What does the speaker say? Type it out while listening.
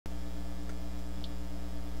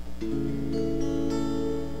Name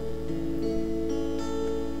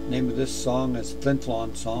of this song is Flin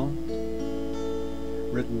Flon song,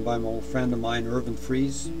 written by an old friend of mine, Irvin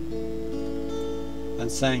Freese,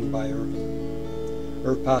 and sang by Irvin.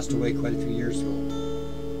 Irv passed away quite a few years ago.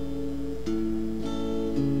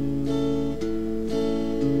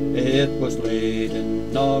 It was late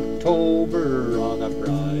in October on a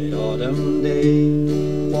bright autumn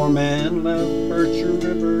day. Four men left Birch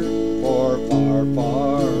River for far,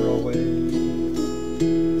 far away.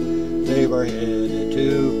 They were headed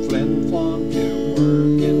to Flin Flon to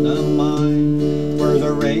work in the mine, where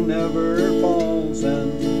the rain never falls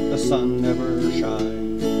and the sun never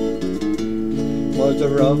shines. Was a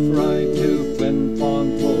rough ride to Flin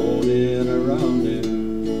Flon, pulled in around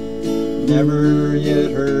noon. Never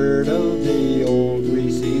yet heard of the old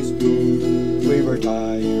greasy spoon. We were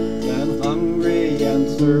tired and hungry and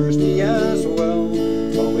thirsty as well,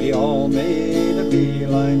 so we all made a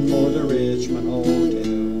beeline for the Richmond Hotel.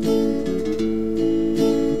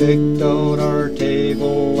 Picked out our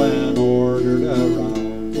table and ordered a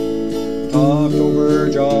round. Talked over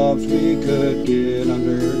jobs we could get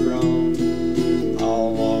underground. How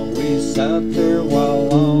long we sat there, well,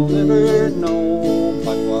 I'll never know.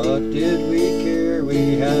 But what did we care?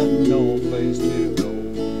 We had no place to go.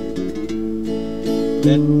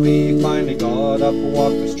 Then we finally got up,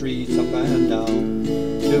 walked the streets up and down,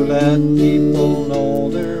 to let people know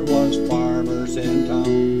there was farmers in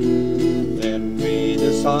town.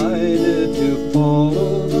 Decided to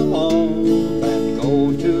follow them all and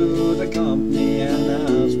go to the company and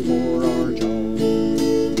ask for our job.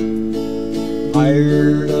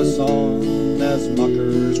 Hired us on as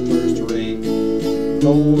muckers first rate.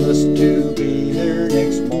 Told us to be there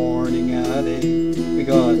next morning at 8. We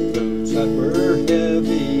got boots that were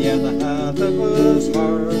heavy and a hat that was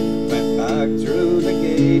hard. Went back through the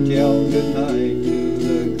gate, yelled good night to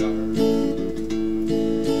the guard.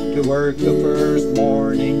 To work the first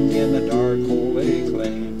morning in the dark hole they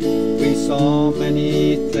claimed. We saw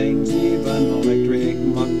many things, even electric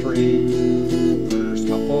muck trains. First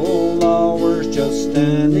couple hours just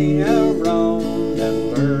standing around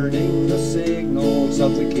and learning the signals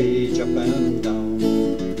of the cage up and down.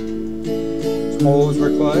 Suppose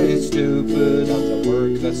we're quite stupid of the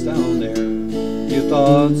work that's down there. You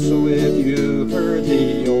thought so if you heard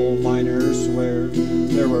the old miners swear.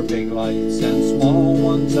 There were big lights and small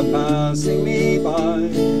ones a-passing me by.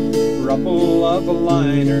 Rumble of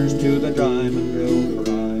liners to the diamond drill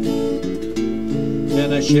cry.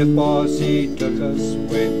 Then a ship boss, he took us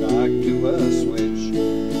way back to a switch.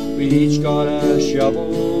 We each got a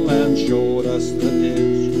shovel and showed us the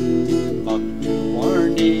ditch. Up to our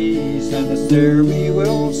knees, and it's there we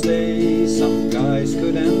will stay. Some guys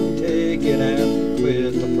couldn't take it and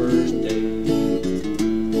quit the first day.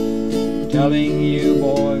 Telling you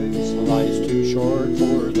boys, life's too short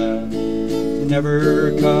for that.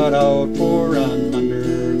 Never cut out for an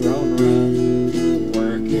underground rat.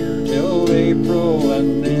 Work here till April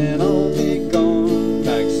and then I'll be gone.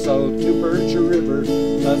 Back south to Birch River,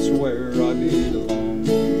 that's where I belong.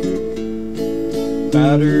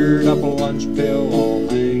 Battered up a lunch bill, I'll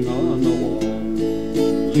hang on the wall.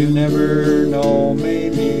 You never know,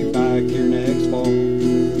 maybe back here next fall.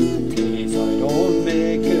 In case I don't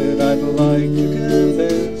make it, I'd like to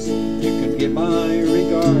confess, you can get my